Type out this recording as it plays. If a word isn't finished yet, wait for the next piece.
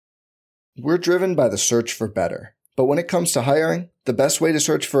We're driven by the search for better. But when it comes to hiring, the best way to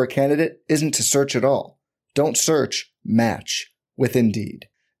search for a candidate isn't to search at all. Don't search, match with Indeed.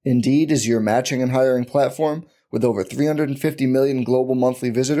 Indeed is your matching and hiring platform with over 350 million global monthly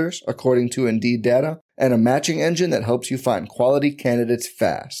visitors, according to Indeed data, and a matching engine that helps you find quality candidates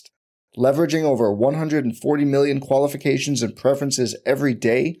fast. Leveraging over 140 million qualifications and preferences every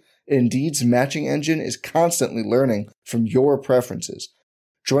day, Indeed's matching engine is constantly learning from your preferences.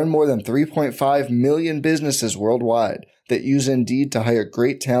 Join more than 3.5 million businesses worldwide that use Indeed to hire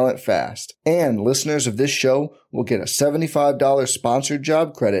great talent fast. And listeners of this show will get a $75 sponsored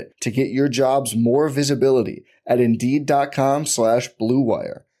job credit to get your jobs more visibility at Indeed.com/Blue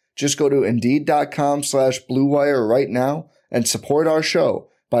Wire. Just go to Indeed.com/Blue Wire right now and support our show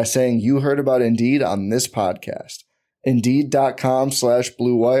by saying you heard about Indeed on this podcast.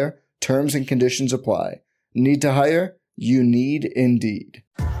 Indeed.com/Blue Wire. Terms and conditions apply. Need to hire? You need Indeed.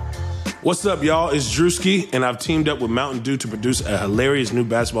 What's up, y'all? It's Drewski, and I've teamed up with Mountain Dew to produce a hilarious new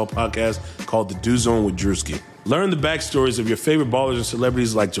basketball podcast called The Dew Zone with Drewski. Learn the backstories of your favorite ballers and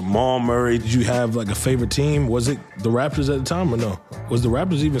celebrities like Jamal Murray. Did you have like a favorite team? Was it the Raptors at the time or no? Was the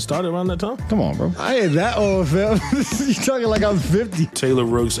Raptors even started around that time? Come on, bro. I ain't that old, fam. You talking like I'm 50. Taylor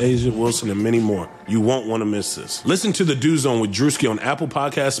Rooks, Asia Wilson, and many more. You won't want to miss this. Listen to The Dew Zone with Drewski on Apple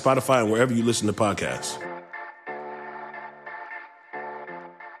Podcasts, Spotify, and wherever you listen to podcasts.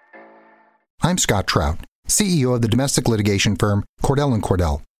 I'm Scott Trout, CEO of the domestic litigation firm Cordell &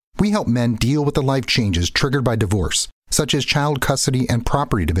 Cordell. We help men deal with the life changes triggered by divorce, such as child custody and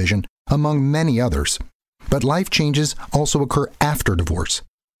property division, among many others. But life changes also occur after divorce.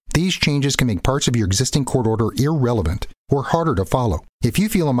 These changes can make parts of your existing court order irrelevant or harder to follow. If you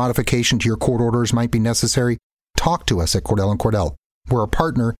feel a modification to your court orders might be necessary, talk to us at Cordell & Cordell. We're a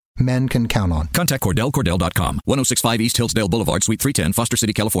partner men can count on. Contact CordellCordell.com, 1065 East Hillsdale Boulevard, Suite 310, Foster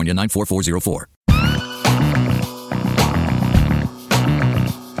City, California, 94404.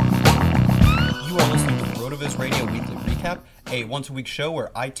 You are listening to the RotoViz Radio Weekly Recap, a once-a-week show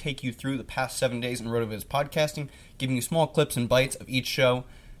where I take you through the past 7 days in RotoViz podcasting, giving you small clips and bites of each show,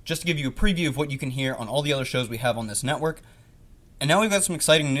 just to give you a preview of what you can hear on all the other shows we have on this network. And now we've got some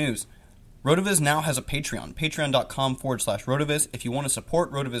exciting news. RotoViz now has a Patreon, patreon.com/RotoViz. If you want to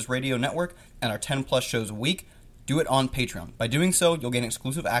support RotoViz Radio Network and our 10-plus shows a week, do it on Patreon. By doing so, you'll gain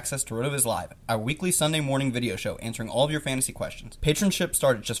exclusive access to RotoViz Live, our weekly Sunday morning video show answering all of your fantasy questions. Patronships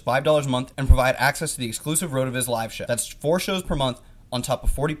start at just $5 a month and provide access to the exclusive RotoViz Live show. That's 4 shows per month on top of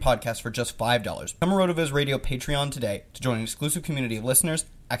 40 podcasts for just $5. Become a RotoViz Radio Patreon today to join an exclusive community of listeners,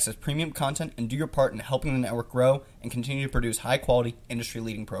 access premium content, and do your part in helping the network grow and continue to produce high-quality,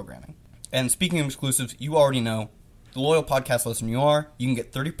 industry-leading programming. And speaking of exclusives, you already know, the loyal podcast listener you are, you can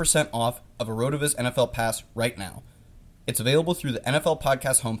get 30% off of a RotoViz NFL Pass right now. It's available through the NFL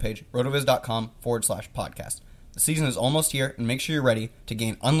Podcast homepage, rotoviz.com/podcast. The season is almost here, and make sure you're ready to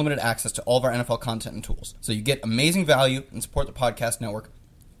gain unlimited access to all of our NFL content and tools. So you get amazing value and support the podcast network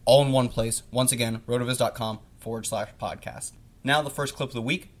all in one place. Once again, rotoviz.com/podcast. Now the first clip of the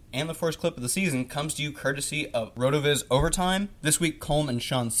week. And the first clip of the season comes to you courtesy of RotoViz Overtime. This week, Colm and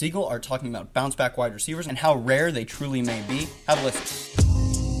Sean Siegel are talking about bounce-back wide receivers and how rare they truly may be. Have a listen.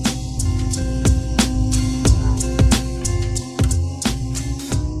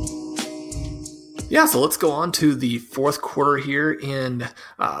 Yeah, so let's go on to the fourth quarter here, and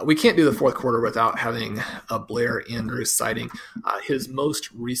we can't do the fourth quarter without having a Blair Andrews sighting. His most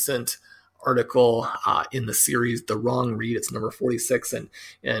recent article in the series, The Wrong Read. It's number 46. And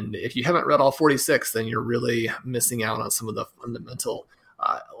if you haven't read all 46, then you're really missing out on some of the fundamental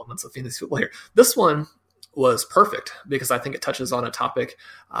elements of fantasy football here. This one was perfect because I think it touches on a topic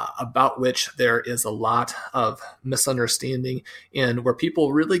about which there is a lot of misunderstanding and where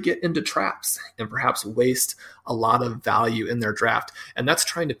people really get into traps and perhaps waste a lot of value in their draft. And that's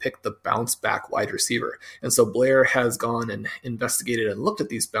trying to pick the bounce back wide receiver. And so Blair has gone and investigated and looked at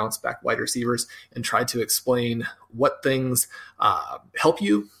these bounce back wide receivers and tried to explain what things help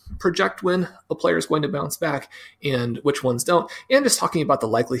you project when a player is going to bounce back and which ones don't, and just talking about the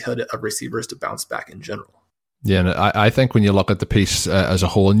likelihood of receivers to bounce back in general. Yeah, and I think when you look at the piece as a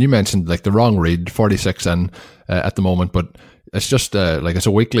whole, and you mentioned like the wrong read, 46 in at the moment, but it's just like it's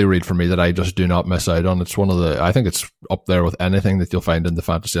a weekly read for me that I just do not miss out on. It's one of the, I think it's up there with anything that you'll find in the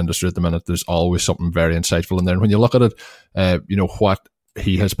fantasy industry at the minute. There's always something very insightful in there. And when you look at it, you know, what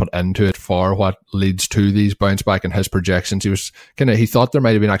he has put into it for what leads to these bounce back and his projections. He thought there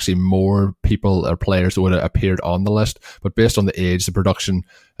might have been actually more people or players that would have appeared on the list, but based on the age, the production,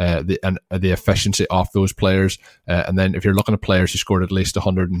 the efficiency of those players, and then if you're looking at players who scored at least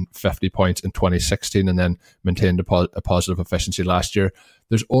 150 points in 2016 and then maintained a positive efficiency last year,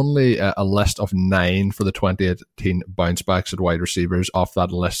 there's only a list of 9 for the 2018 bounce backs at wide receivers off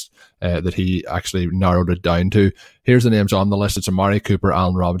that list that he actually narrowed it down to. Here's the names on the list. It's Amari Cooper,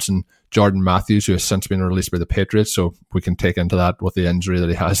 Allen Robinson, Jordan Matthews, who has since been released by the Patriots, so we can take into that with the injury that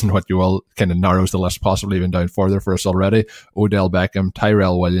he has and what you will, kind of narrows the list possibly even down further for us already. Odell Beckham,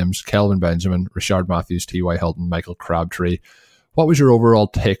 Tyrell Williams, Kelvin Benjamin, Rashard Matthews, T.Y. Hilton, Michael Crabtree. What was your overall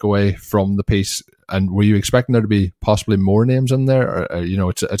takeaway from the piece? And were you expecting there to be possibly more names in there? Or,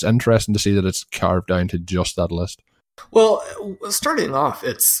 it's interesting to see that it's carved down to just that list. Well, starting off,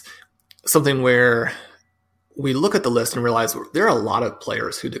 it's something where we look at the list and realize there are a lot of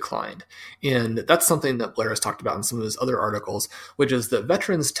players who declined. And that's something that Blair has talked about in some of his other articles, which is that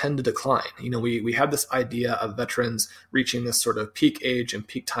veterans tend to decline. We have this idea of veterans reaching this sort of peak age and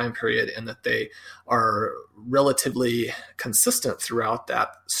peak time period, and that they are relatively consistent throughout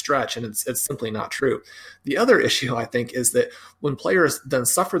that stretch. And it's simply not true. The other issue, I think, is that when players then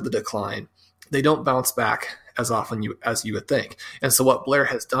suffer the decline, they don't bounce back as often as you would think. And so what Blair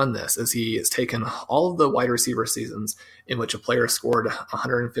has done is he has taken all of the wide receiver seasons in which a player scored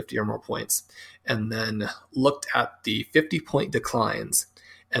 150 or more points, and then looked at the 50-point declines,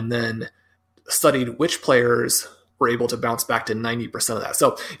 and then studied which players were able to bounce back to 90% of that.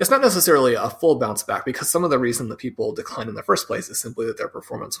 So it's not necessarily a full bounce back, because some of the reason that people decline in the first place is simply that their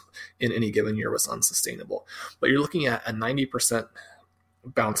performance in any given year was unsustainable. But you're looking at a 90%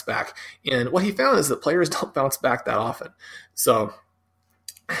 bounce back. And what he found is that players don't bounce back that often. So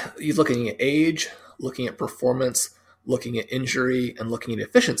he's looking at age, looking at performance, looking at injury, and looking at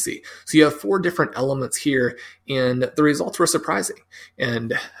efficiency. So you have 4 different elements here, and the results were surprising.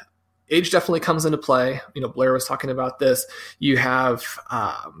 And age definitely comes into play. Blair was talking about this. You have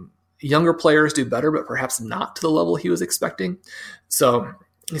younger players do better, but perhaps not to the level he was expecting. So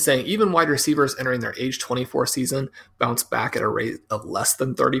he's saying even wide receivers entering their age 24 season bounce back at a rate of less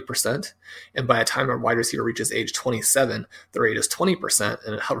than 30%. And by the time a wide receiver reaches age 27, the rate is 20%,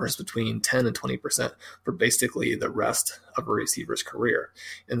 and it hovers between 10 and 20% for basically the rest of a receiver's career.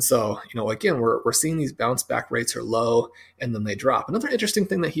 And so, again, we're seeing these bounce back rates are low, and then they drop. Another interesting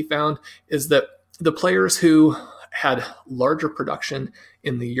thing that he found is that the players who had larger production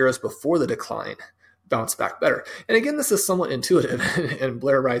in the years before the decline bounce back better. And again, this is somewhat intuitive. And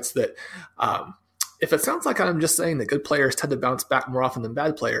Blair writes that if it sounds like I'm just saying that good players tend to bounce back more often than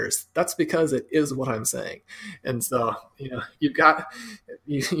bad players, that's because it is what I'm saying. And so, you've got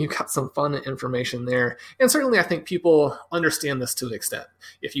some fun information there. And certainly I think people understand this to an extent.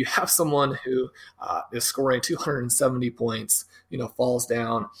 If you have someone who is scoring 270 points, falls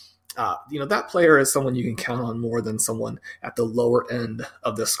down, that player is someone you can count on more than someone at the lower end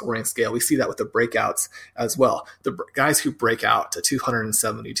of the scoring scale. We see that with the breakouts as well. The guys who break out to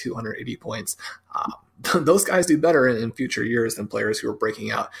 270, 280 points, those guys do better in future years than players who are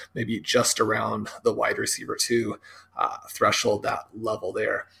breaking out maybe just around the wide receiver 2 threshold, that level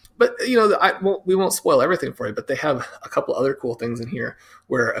there. But, we won't spoil everything for you, but they have a couple other cool things in here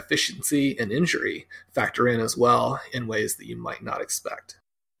where efficiency and injury factor in as well in ways that you might not expect.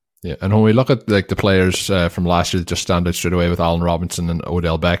 Yeah, and when we look at the players from last year that just stand out straight away, with Allen Robinson and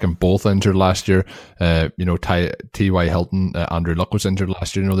Odell Beckham both injured last year, T.Y. Hilton, Andrew Luck was injured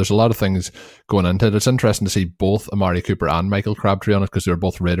last year. There's a lot of things going into it. It's interesting to see both Amari Cooper and Michael Crabtree on it, because they were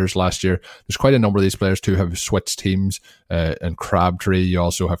both Raiders last year. There's quite a number of these players too have switched teams, and Crabtree, you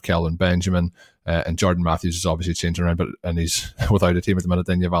also have Kelvin Benjamin, and Jordan Matthews is obviously changing around, and he's without a team at the minute.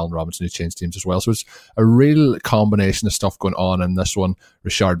 Then you have Allen Robinson, who changed teams as well. So it's a real combination of stuff going on in this one.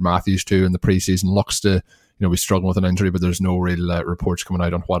 Rashard Matthews too in the preseason looks to be struggling with an injury, but there's no real reports coming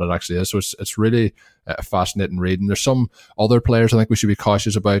out on what it actually is. So it's really a fascinating read. And there's some other players I think we should be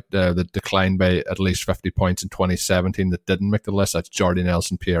cautious about that declined by at least 50 points in 2017 that didn't make the list. That's Jordy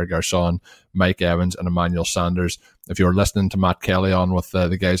Nelson, Pierre Garçon, Mike Evans, and Emmanuel Sanders. If you're listening to Matt Kelly on with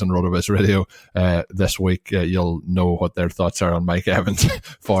the guys on RotoViz Radio this week, you'll know what their thoughts are on Mike Evans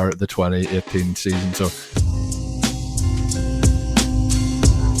for the 2018 season. So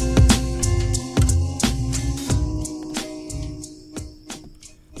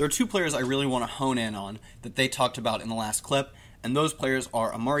there are 2 players I really want to hone in on that they talked about in the last clip, and those players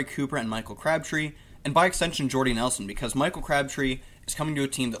are Amari Cooper and Michael Crabtree, and by extension Jordy Nelson, because Michael Crabtree is coming to a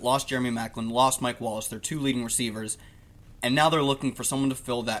team that lost Jeremy Maclin, lost Mike Wallace, their 2 leading receivers, and now they're looking for someone to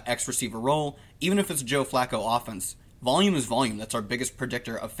fill that X-receiver role, even if it's a Joe Flacco offense. Volume is volume. That's our biggest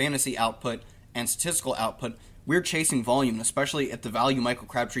predictor of fantasy output and statistical output. We're chasing volume, especially at the value Michael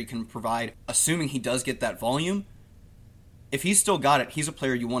Crabtree can provide, assuming he does get that volume. If he's still got it, he's a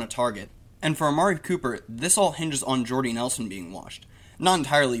player you want to target. And for Amari Cooper, this all hinges on Jordy Nelson being washed. Not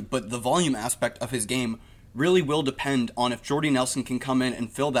entirely, but the volume aspect of his game really will depend on if Jordy Nelson can come in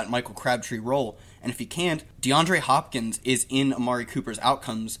and fill that Michael Crabtree role. And if he can't, DeAndre Hopkins is in Amari Cooper's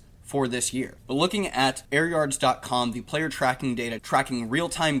outcomes for this year. But looking at airyards.com, the player tracking data, tracking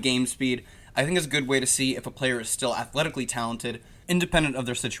real-time game speed, I think is a good way to see if a player is still athletically talented, independent of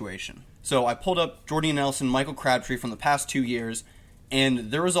their situation. So I pulled up Jordy Nelson, Michael Crabtree from the past 2 years,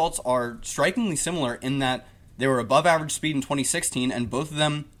 and their results are strikingly similar in that they were above average speed in 2016, and both of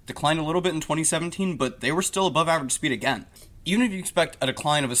them declined a little bit in 2017, but they were still above average speed again. Even if you expect a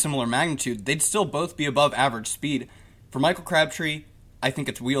decline of a similar magnitude, they'd still both be above average speed. For Michael Crabtree, I think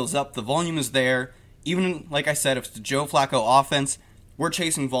it's wheels up. The volume is there. Even, like I said, if it's the Joe Flacco offense, we're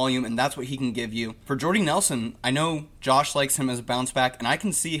chasing volume, and that's what he can give you. For Jordy Nelson, I know Josh likes him as a bounce back, and I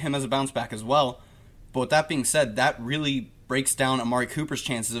can see him as a bounce back as well. But with that being said, that really breaks down Amari Cooper's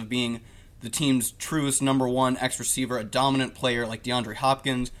chances of being the team's truest number one X receiver, a dominant player like DeAndre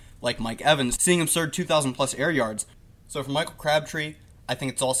Hopkins, like Mike Evans, seeing him surge 2,000 plus air yards. So for Michael Crabtree, I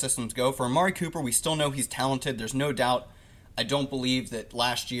think it's all systems go. For Amari Cooper, we still know he's talented. There's no doubt. I don't believe that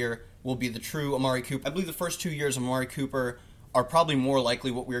last year will be the true Amari Cooper. I believe the first 2 years of Amari Cooper are probably more likely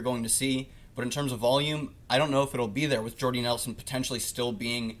what we're going to see. But in terms of volume, I don't know if it'll be there with Jordy Nelson potentially still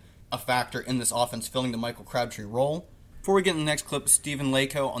being a factor in this offense, filling the Michael Crabtree role. Before we get in the next clip of Stephen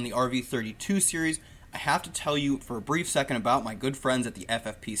Lako on the RV32 series, I have to tell you for a brief second about my good friends at the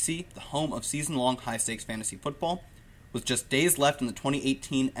FFPC, the home of season-long high-stakes fantasy football. With just days left in the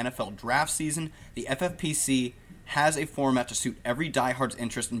 2018 NFL draft season, the FFPC has a format to suit every diehard's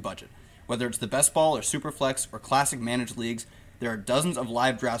interest and budget. Whether it's the best ball or superflex or classic managed leagues, there are dozens of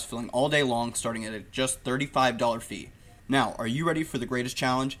live drafts filling all day long, starting at a just $35 fee. Now, are you ready for the greatest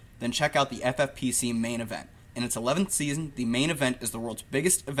challenge? Then check out the FFPC main event. In its 11th season, the main event is the world's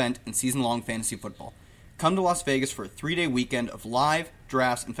biggest event in season-long fantasy football. Come to Las Vegas for a 3-day weekend of live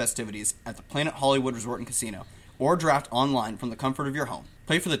drafts and festivities at the Planet Hollywood Resort and Casino, or draft online from the comfort of your home.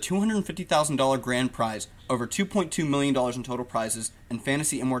 Play for the $250,000 grand prize, over $2.2 million in total prizes, and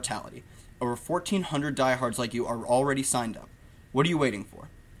fantasy immortality. Over 1,400 diehards like you are already signed up. What are you waiting for?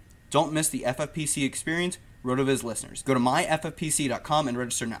 Don't miss the FFPC experience, RotoViz listeners. Go to myffpc.com and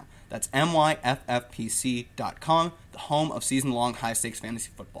register now. That's myffpc.com, the home of season-long high-stakes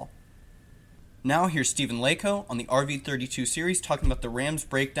fantasy football. Now here's Stephen Lako on the RV32 series talking about the Rams'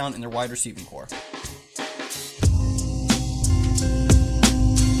 breakdown in their wide receiving core.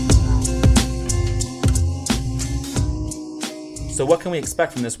 So what can we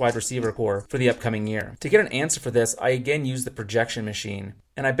expect from this wide receiver core for the upcoming year? To get an answer for this, I again used the projection machine,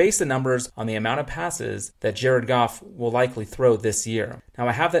 and I based the numbers on the amount of passes that Jared Goff will likely throw this year. Now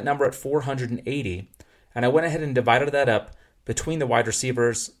I have that number at 480, and I went ahead and divided that up between the wide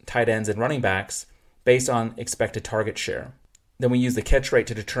receivers, tight ends, and running backs based on expected target share. Then we use the catch rate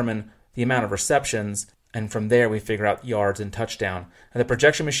to determine the amount of receptions, and from there we figure out yards and touchdown. And the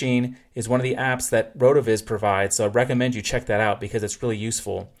projection machine is one of the apps that RotoViz provides, so I recommend you check that out because it's really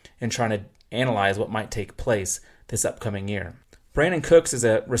useful in trying to analyze what might take place this upcoming year. Brandon Cooks is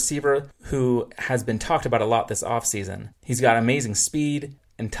a receiver who has been talked about a lot this offseason. He's got amazing speed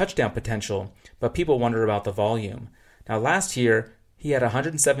and touchdown potential, but people wonder about the volume. Now last year, he had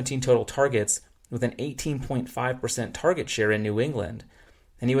 117 total targets with an 18.5% target share in New England.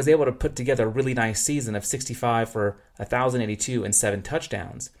 And he was able to put together a really nice season of 65 for 1,082 and 7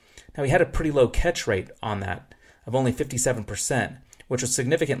 touchdowns. Now, he had a pretty low catch rate on that of only 57%, which was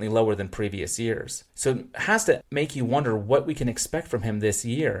significantly lower than previous years. So it has to make you wonder what we can expect from him this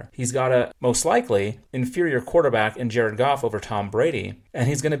year. He's got a, most likely, inferior quarterback in Jared Goff over Tom Brady, and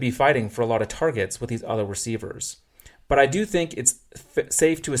he's going to be fighting for a lot of targets with these other receivers. But I do think it's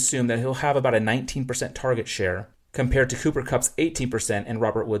safe to assume that he'll have about a 19% target share compared to Cooper Kupp's 18% and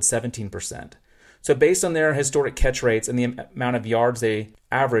Robert Woods' 17%. So based on their historic catch rates and the amount of yards they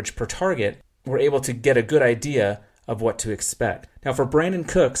average per target, we're able to get a good idea of what to expect. Now for Brandon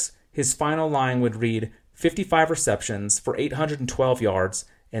Cooks, his final line would read 55 receptions for 812 yards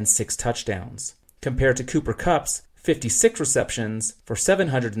and 6 touchdowns, compared to Cooper Kupp's 56 receptions for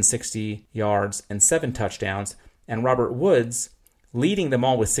 760 yards and 7 touchdowns, and Robert Woods leading them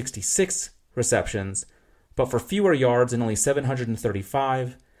all with 66 receptions, but for fewer yards and only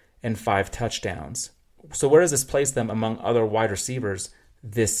 735 and 5 touchdowns. So where does this place them among other wide receivers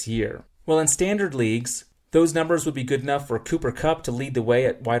this year? Well, in standard leagues, those numbers would be good enough for Cooper Kupp to lead the way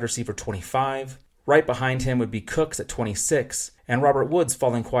at wide receiver 25. Right behind him would be Cooks at 26, and Robert Woods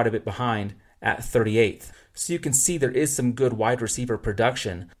falling quite a bit behind at 38th. So you can see there is some good wide receiver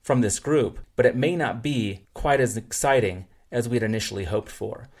production from this group, but it may not be quite as exciting as we had initially hoped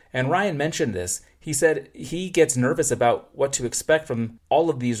for. And Ryan mentioned this. He said he gets nervous about what to expect from all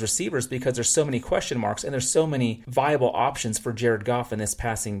of these receivers because there's so many question marks and there's so many viable options for Jared Goff in this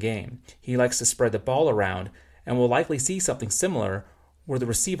passing game. He likes to spread the ball around and will likely see something similar where the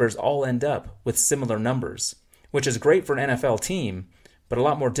receivers all end up with similar numbers, which is great for an NFL team, but a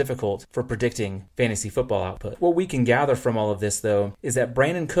lot more difficult for predicting fantasy football output. What we can gather from all of this, though, is that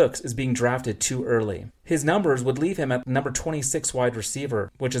Brandin Cooks is being drafted too early. His numbers would leave him at number 26 wide receiver,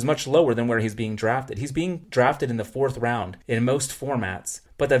 which is much lower than where he's being drafted. He's being drafted in the 4th round in most formats,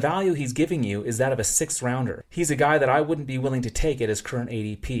 but the value he's giving you is that of a 6th rounder. He's a guy that I wouldn't be willing to take at his current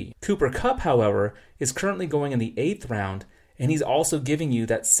ADP. Cooper Kupp, however, is currently going in the 8th round, and he's also giving you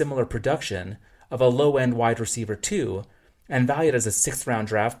that similar production of a low-end wide receiver too, and valued as a 6th round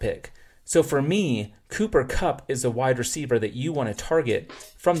draft pick. So for me, Cooper Kupp is a wide receiver that you want to target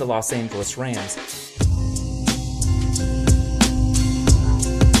from the Los Angeles Rams.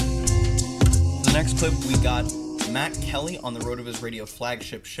 The next clip, we got Matt Kelly on the RotoViz Radio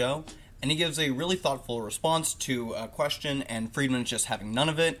flagship show, and he gives a really thoughtful response to a question, and Friedman is just having none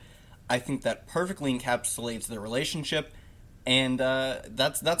of it. I think that perfectly encapsulates their relationship, and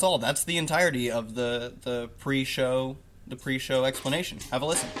that's all. That's the entirety of the pre-show explanation. Have a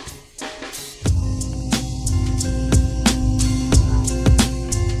listen.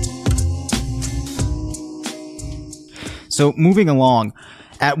 So moving along,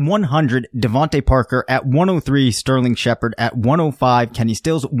 at 100, Devontae Parker. At 103, Sterling Shepard. At 105, Kenny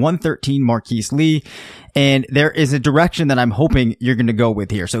Stills. 113, Marquise Lee. And there is a direction that I'm hoping you're going to go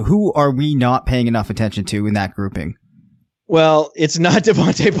with here. So who are we not paying enough attention to in that grouping? Well, it's not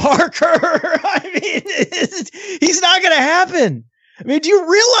Devontae Parker. I mean, he's not going to happen. I mean, do you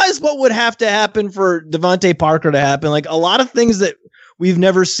realize what would have to happen for Devontae Parker to happen? Like, a lot of things that we've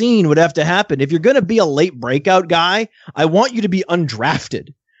never seen would have to happen. If you're going to be a late breakout guy, I want you to be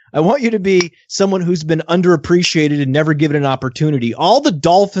undrafted. I want you to be someone who's been underappreciated and never given an opportunity. All the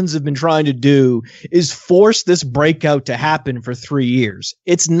Dolphins have been trying to do is force this breakout to happen for 3 years.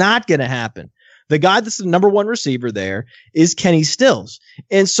 It's not going to happen. The guy that's the number 1 receiver there is Kenny Stills.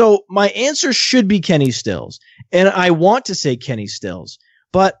 And so my answer should be Kenny Stills. And I want to say Kenny Stills.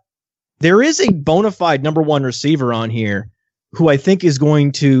 But there is a bona fide number 1 receiver on here who I think is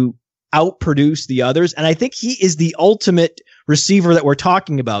going to outproduce the others. And I think he is the ultimate receiver that we're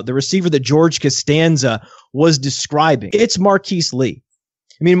talking about, the receiver that George Costanza was describing. It's Marquise Lee.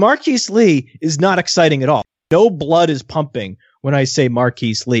 I mean, Marquise Lee is not exciting at all. No blood is pumping when I say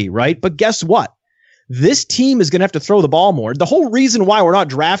Marquise Lee, right? But guess what? This team is going to have to throw the ball more. The whole reason why we're not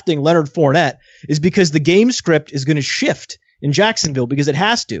drafting Leonard Fournette is because the game script is going to shift in Jacksonville because it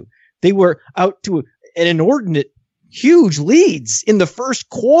has to. They were out to an inordinate, huge leads in the first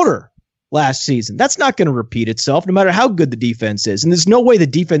quarter last season. That's not going to repeat itself no matter how good the defense is. And there's no way the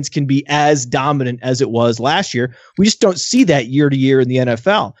defense can be as dominant as it was last year. We just don't see that year to year in the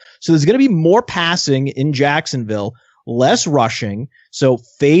NFL. So there's going to be more passing in Jacksonville, less rushing. So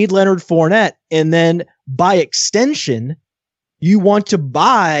fade Leonard Fournette. And then by extension, you want to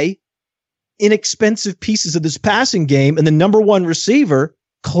buy inexpensive pieces of this passing game. And the number 1 receiver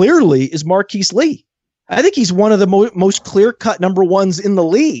clearly is Marquise Lee. I think he's one of the most clear-cut number 1s in the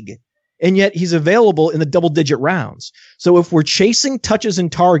league. And yet he's available in the double-digit rounds. So if we're chasing touches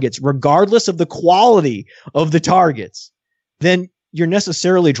and targets, regardless of the quality of the targets, then you're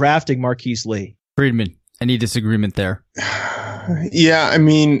necessarily drafting Marquise Lee. Friedman, any disagreement there? Yeah, I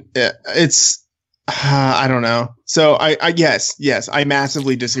mean, it's, I don't know. So yes, I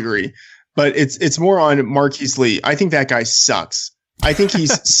massively disagree, but it's more on Marquise Lee. I think that guy sucks. I think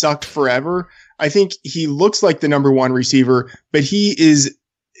he's sucked forever. I think he looks like the number 1 receiver, but he is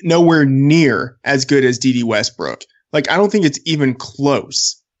nowhere near as good as Dede Westbrook. Like, I don't think it's even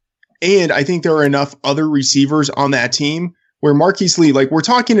close. And I think there are enough other receivers on that team where Marquise Lee, like, we're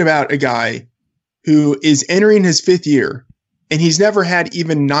talking about a guy who is entering his 5th year, and he's never had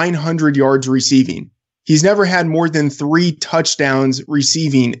even 900 yards receiving. He's never had more than 3 touchdowns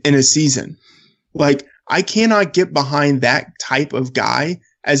receiving in a season. Like, I cannot get behind that type of guy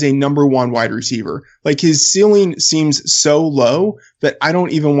as a number 1 wide receiver. Like, his ceiling seems so low that I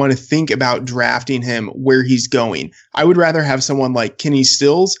don't even want to think about drafting him where he's going. I would rather have someone like Kenny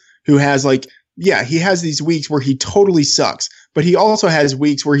Stills, who has, like, yeah, he has these weeks where he totally sucks, but he also has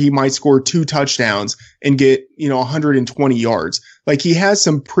weeks where he might score 2 touchdowns and get, 120 yards. Like, he has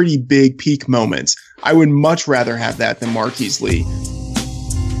some pretty big peak moments. I would much rather have that than Marquise Lee.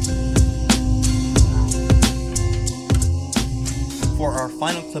 For our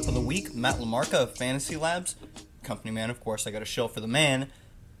final clip of the week, Matt LaMarca of Fantasy Labs, company man, of course, I got a shill for the man.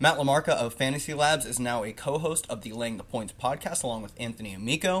 Matt LaMarca of Fantasy Labs is now a co-host of the Laying the Points podcast along with Anthony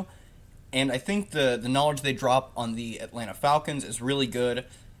Amico. And I think the knowledge they drop on the Atlanta Falcons is really good.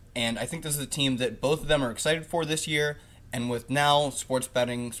 And I think this is a team that both of them are excited for this year. And with now sports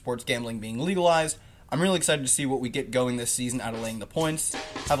betting, sports gambling being legalized, I'm really excited to see what we get going this season out of laying the points.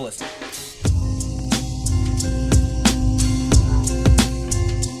 Have a listen.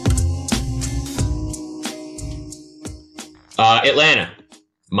 Atlanta,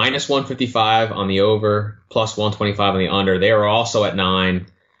 minus 155 on the over, plus 125 on the under. They are also at 9,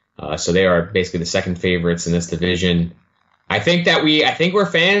 so they are basically the second favorites in this division. I think we're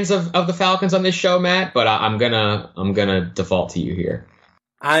fans of the Falcons on this show, Matt, but I'm gonna default to you here.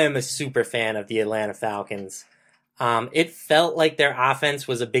 I am a super fan of the Atlanta Falcons. It felt like their offense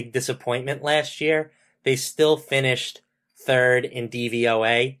was a big disappointment last year. They still finished 3rd in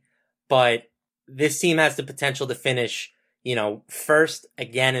DVOA, but this team has the potential to finish, first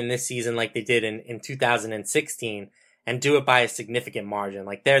again in this season like they did in 2016 and do it by a significant margin.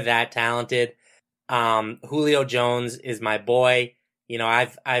 Like, they're that talented. Julio Jones is my boy.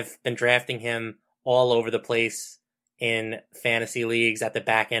 I've been drafting him all over the place in fantasy leagues at the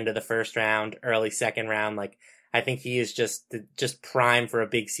back end of the first round, early second round. Like, I think he is just prime for a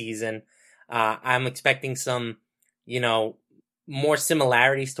big season. I'm expecting some, more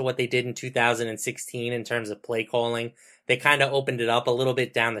similarities to what they did in 2016 in terms of play calling. They kind of opened it up a little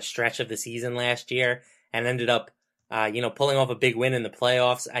bit down the stretch of the season last year and ended up, pulling off a big win in the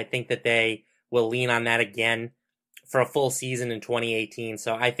playoffs. I think that they will lean on that again for a full season in 2018.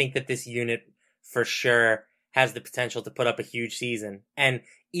 So I think that this unit for sure has the potential to put up a huge season. And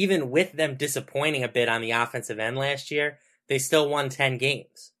even with them disappointing a bit on the offensive end last year, they still won 10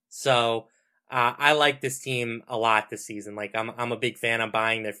 games. So I like this team a lot this season. Like, I'm a big fan. I'm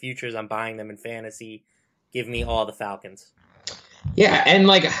buying their futures. I'm buying them in fantasy. Give me all the Falcons. Yeah, and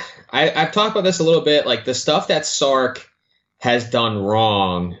I've talked about this a little bit. Like, the stuff that Sark has done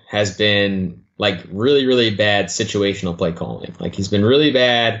wrong has been really, really bad situational play calling. Like, he's been really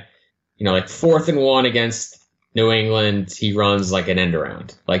bad. 4th and 1 against New England, he runs like an end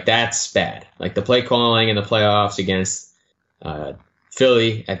around. Like, that's bad. Like, the play calling in the playoffs against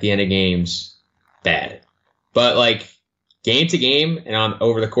Philly at the end of games, bad. But game to game and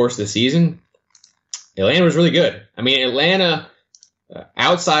over the course of the season, Atlanta was really good. I mean, Atlanta,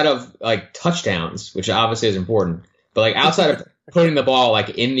 outside of touchdowns, which obviously is important, but outside of putting the ball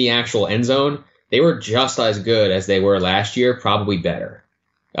in the actual end zone, they were just as good as they were last year, probably better.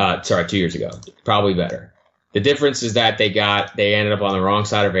 2 years ago, probably better. The difference is that they ended up on the wrong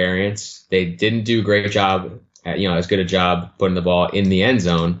side of variance. They didn't do a great job, as good a job putting the ball in the end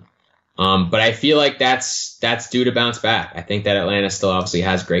zone. But I feel like that's due to bounce back. I think that Atlanta still obviously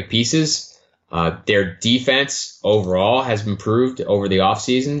has great pieces. Their defense overall has improved over the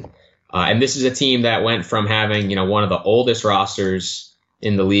offseason. And this is a team that went from having, one of the oldest rosters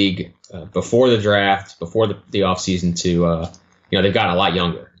in the league before the draft, before the offseason to, they've gotten a lot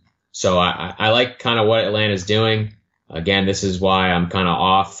younger. So I like kind of what Atlanta's doing. Again, this is why I'm kind of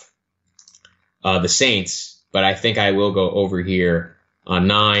off the Saints, but I think I will go over here on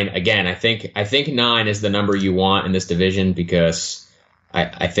 9. Again, I think 9 is the number you want in this division because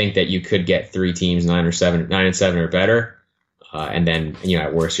I think that you could get 3 teams 9 and 7 or better. And then,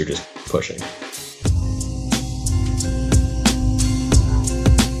 at worst, you're just pushing.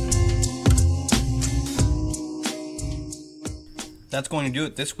 That's going to do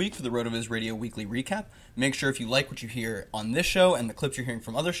it this week for the RotoViz Radio Weekly Recap. Make sure if you like what you hear on this show and the clips you're hearing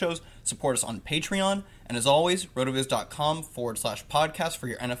from other shows, support us on Patreon. And as always, rotoviz.com/podcast for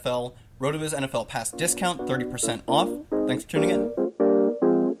your RotoViz NFL Pass discount, 30% off. Thanks for tuning in.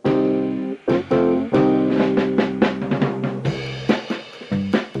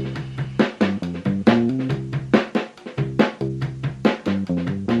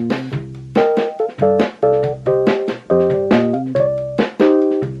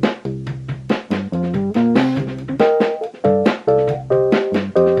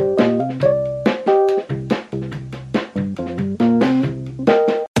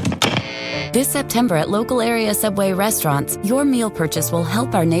 September at local area Subway restaurants, your meal purchase will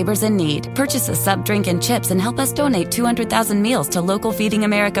help our neighbors in need. Purchase a sub, drink, and chips and help us donate 200,000 meals to local Feeding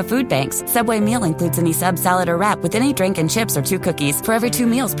America food banks. Subway meal includes any sub, salad, or wrap with any drink and chips or 2 cookies. For every 2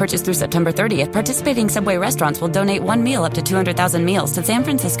 meals purchased through September 30th, participating Subway restaurants will donate 1 meal up to 200,000 meals to San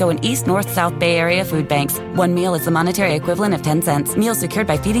Francisco and East, North, South Bay Area food banks. 1 meal is the monetary equivalent of 10 cents. Meals secured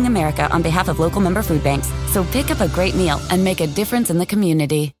by Feeding America on behalf of local member food banks. So pick up a great meal and make a difference in the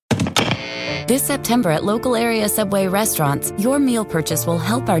community. This September at local area Subway restaurants, your meal purchase will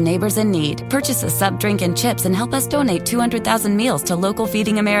help our neighbors in need. Purchase a sub, drink, and chips and help us donate 200,000 meals to local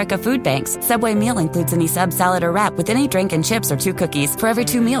Feeding America food banks. Subway meal includes any sub, salad, or wrap with any drink and chips or 2 cookies. For every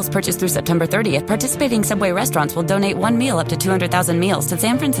 2 meals purchased through September 30th, participating Subway restaurants will donate 1 meal up to 200,000 meals to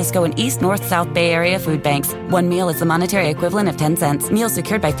San Francisco and East, North, South Bay Area food banks. 1 meal is the monetary equivalent of 10 cents. Meals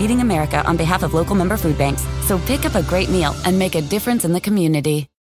secured by Feeding America on behalf of local member food banks. So pick up a great meal and make a difference in the community.